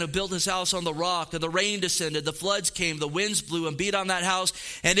wise man who built his house on the rock, and the rain descended, the floods came, the winds blew and beat on that house,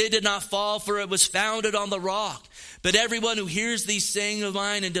 and it did not fall, for it was founded on the rock. But everyone who hears these sayings of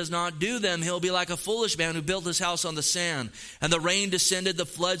mine and does not do them, he'll be like a foolish man who built his house on the sand. And the rain descended, the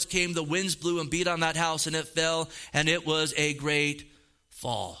floods came, the winds blew and beat on that house, and it fell, and it was a great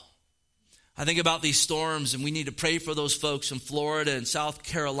fall. I think about these storms, and we need to pray for those folks in Florida and South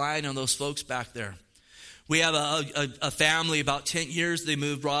Carolina and those folks back there. We have a family, about 10 years, they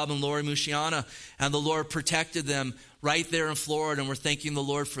moved, Rob and Lori Musciana, and the Lord protected them right there in Florida, and we're thanking the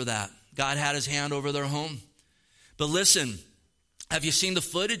Lord for that. God had his hand over their home. But listen, have you seen the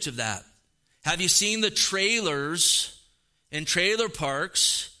footage of that? Have you seen the trailers in trailer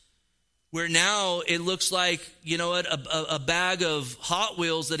parks where now it looks like, you know what, a bag of Hot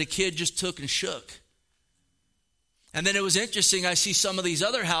Wheels that a kid just took and shook? And then it was interesting, I see some of these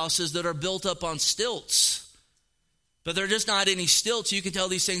other houses that are built up on stilts. But they're just not any stilts. You can tell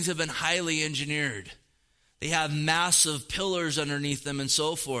these things have been highly engineered. They have massive pillars underneath them and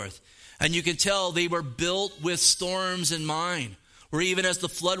so forth. And you can tell they were built with storms in mind. Where even as the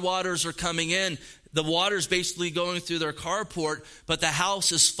floodwaters are coming in, the water's basically going through their carport, but the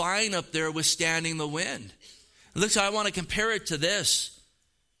house is fine up there withstanding the wind. And look, I want to compare it to this.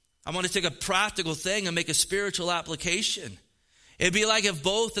 I want to take a practical thing and make a spiritual application. It'd be like if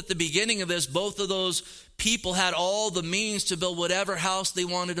both at the beginning of this, both of those people had all the means to build whatever house they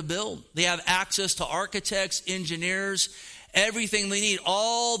wanted to build. They have access to architects, engineers, everything they need.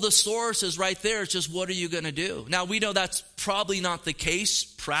 All the sources right there. It's just, what are you going to do? Now, we know that's probably not the case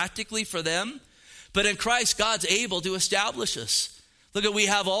practically for them. But in Christ, God's able to establish us. Look, we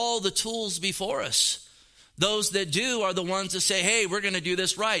have all the tools before us. Those that do are the ones that say, hey, we're going to do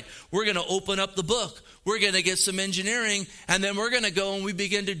this right. We're going to open up the book. We're going to get some engineering. And then we're going to go and we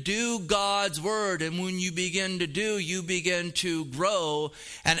begin to do God's word. And when you begin to do, you begin to grow.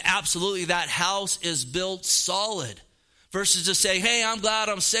 And absolutely that house is built solid. Versus to say, hey, I'm glad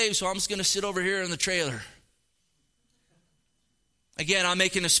I'm saved, so I'm just going to sit over here in the trailer. Again, I'm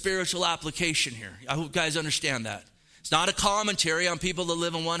making a spiritual application here. I hope you guys understand that. It's not a commentary on people that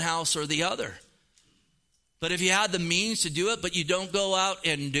live in one house or the other. But if you had the means to do it, but you don't go out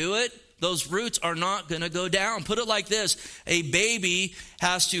and do it, those roots are not going to go down. Put it like this. A baby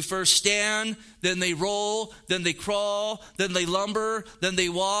has to first stand, then they roll, then they crawl, then they lumber, then they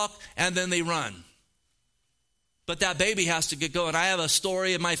walk, and then they run. But that baby has to get going. I have a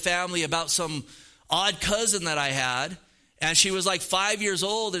story in my family about some odd cousin that I had. And she was like 5 years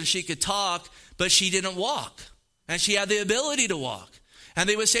old and she could talk, but she didn't walk. And she had the ability to walk. And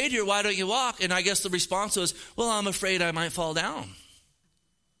they would say to her, why don't you walk? And I guess the response was, well, I'm afraid I might fall down.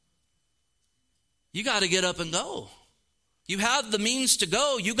 You got to get up and go. You have the means to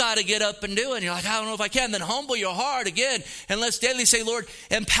go. You got to get up and do it. And you're like, I don't know if I can. Then humble your heart again. And let's daily say, Lord,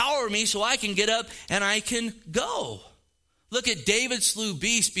 empower me so I can get up and I can go. Look at David slew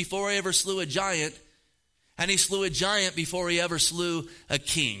beasts before he ever slew a giant. And he slew a giant before he ever slew a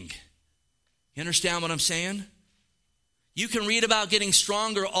king. You understand what I'm saying? You can read about getting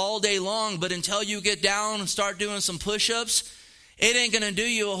stronger all day long, but until you get down and start doing some push-ups, it ain't going to do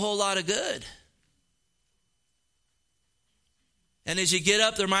you a whole lot of good. And as you get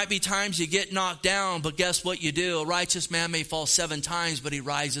up, there might be times you get knocked down, but guess what you do? A righteous man may fall 7 times, but he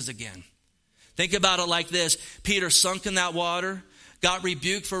rises again. Think about it like this. Peter sunk in that water, got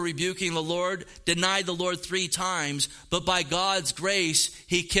rebuked for rebuking the Lord, denied the Lord 3 times, but by God's grace,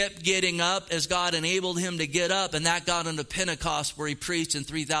 he kept getting up as God enabled him to get up, and that got into Pentecost where he preached and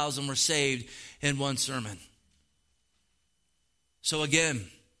 3,000 were saved in one sermon. So again,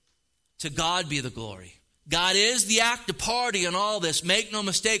 to God be the glory. God is the active party in all this. Make no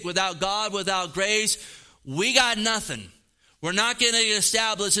mistake, without God, without grace, we got nothing. We're not going to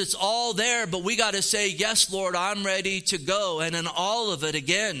establish it's all there, but we got to say, yes, Lord, I'm ready to go. And in all of it,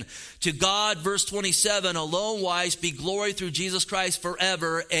 again, to God, verse 27, alone wise, be glory through Jesus Christ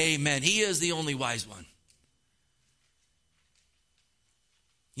forever. Amen. He is the only wise one.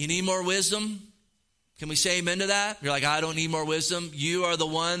 You need more wisdom? Can we say amen to that? You're like, I don't need more wisdom. You are the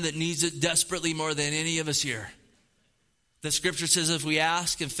one that needs it desperately more than any of us here. The scripture says if we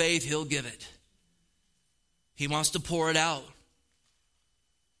ask in faith, he'll give it. He wants to pour it out.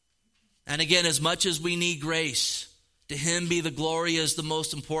 And again, as much as we need grace, to him be the glory is the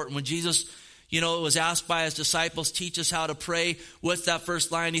most important. When Jesus, was asked by his disciples, teach us how to pray. What's that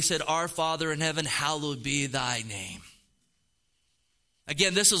first line? He said, Our Father in heaven, hallowed be thy name.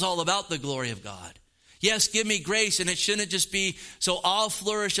 Again, this is all about the glory of God. Yes, give me grace, and it shouldn't just be so I'll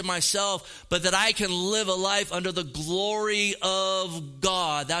flourish in myself, but that I can live a life under the glory of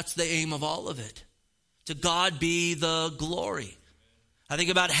God. That's the aim of all of it. To God be the glory. I think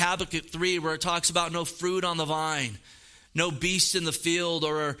about Habakkuk 3, where it talks about no fruit on the vine, no beast in the field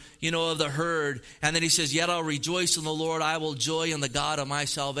or, of the herd. And then he says, yet I'll rejoice in the Lord. I will joy in the God of my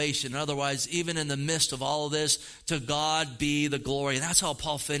salvation. Otherwise, even in the midst of all of this, to God be the glory. And that's how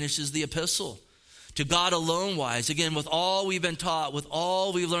Paul finishes the epistle. To God alone wise. Again, with all we've been taught, with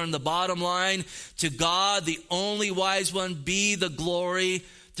all we've learned, the bottom line, to God, the only wise one, be the glory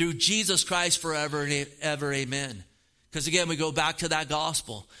through Jesus Christ forever and ever. Amen. Because again, we go back to that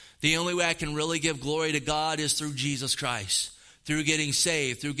gospel. The only way I can really give glory to God is through Jesus Christ. Through getting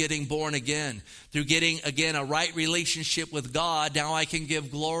saved, through getting born again, through getting, again, a right relationship with God. Now I can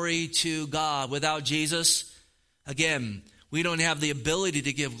give glory to God. Without Jesus, again, we don't have the ability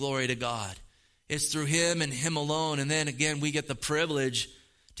to give glory to God. It's through him and him alone. And then again, we get the privilege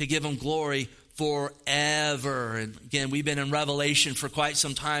to give him glory forever. And again, we've been in Revelation for quite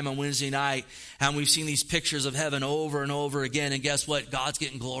some time on Wednesday night, and we've seen these pictures of heaven over and over again. And guess what? God's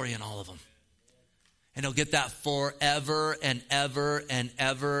getting glory in all of them. And he'll get that forever and ever and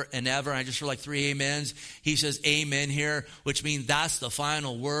ever and ever. And I just heard like 3 amens. He says amen here, which means that's the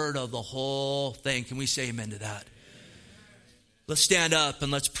final word of the whole thing. Can we say amen to that? Let's stand up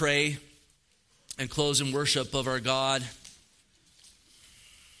and let's pray and close in worship of our God.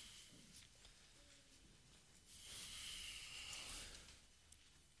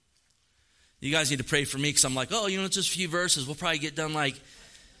 You guys need to pray for me because I'm like, it's just a few verses. We'll probably get done like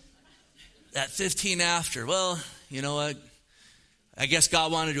at 15 after. Well, you know what? I guess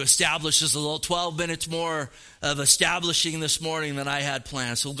God wanted to establish just a little 12 minutes more of establishing this morning than I had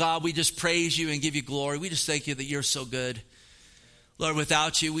planned. So God, we just praise you and give you glory. We just thank you that you're so good. Lord,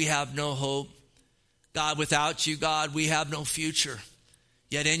 without you, we have no hope. God, without you, God, we have no future.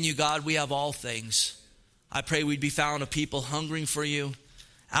 Yet in you, God, we have all things. I pray we'd be found a people hungering for you,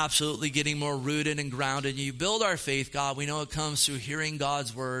 absolutely getting more rooted and grounded in you. Build our faith, God. We know it comes through hearing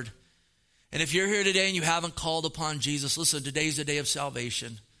God's word. And if you're here today and you haven't called upon Jesus, listen, today's the day of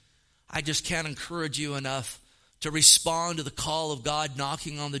salvation. I just can't encourage you enough to respond to the call of God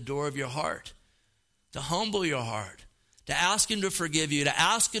knocking on the door of your heart, to humble your heart, to ask him to forgive you, to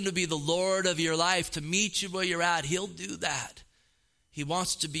ask him to be the Lord of your life, to meet you where you're at. He'll do that. He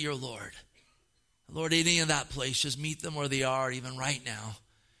wants to be your Lord. Lord, any in that place, just meet them where they are, even right now.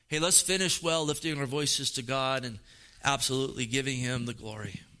 Hey, let's finish well, lifting our voices to God and absolutely giving him the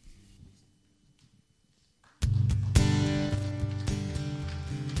glory.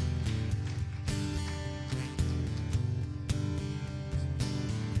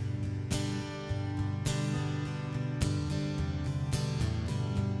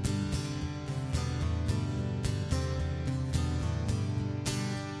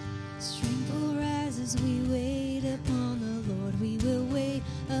 We wait upon the Lord, we will wait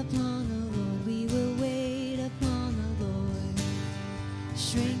upon the Lord, we will wait upon the Lord.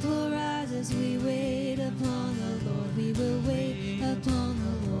 Strength will rise as we wait upon the Lord, we will wait upon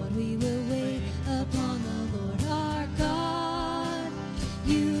the Lord, we will wait upon the Lord our God.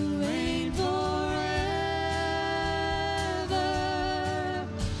 You reign forever,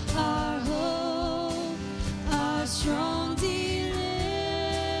 our hope, our strong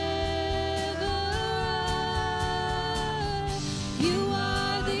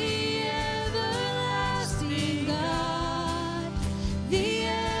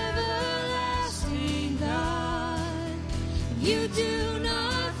do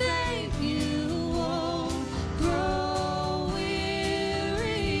not think you won't grow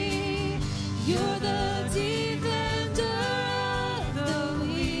weary.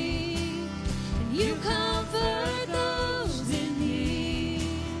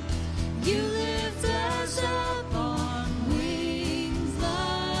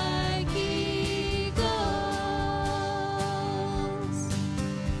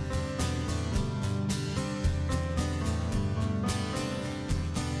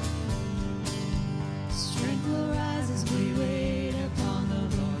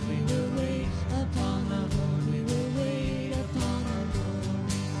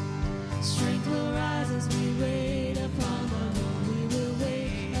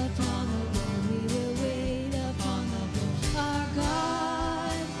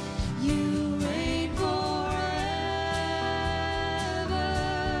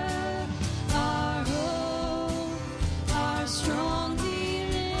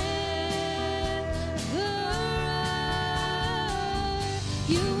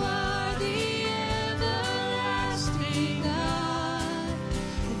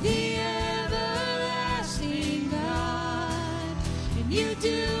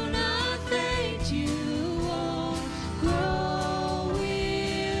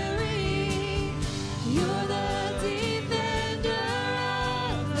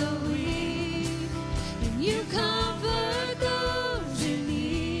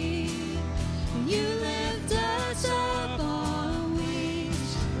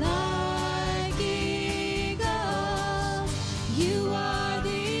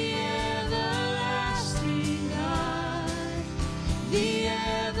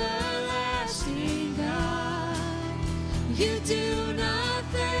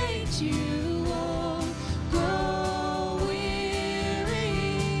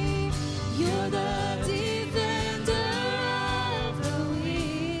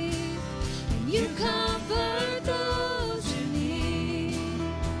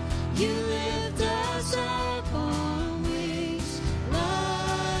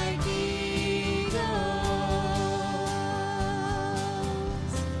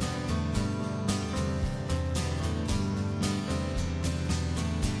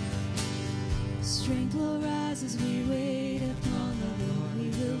 Strength will rise as we wait upon the Lord. We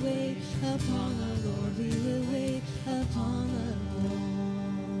will wait upon the Lord. We will wait upon the Lord.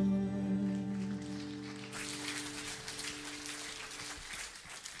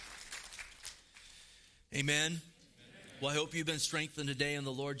 Amen. Well, I hope you've been strengthened today in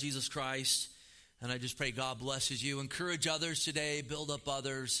the Lord Jesus Christ. And I just pray God blesses you. Encourage others today. Build up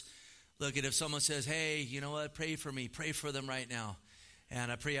others. Look at if someone says, hey, you know what? Pray for me. Pray for them right now. And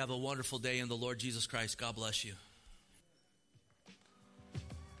I pray you have a wonderful day in the Lord Jesus Christ. God bless you.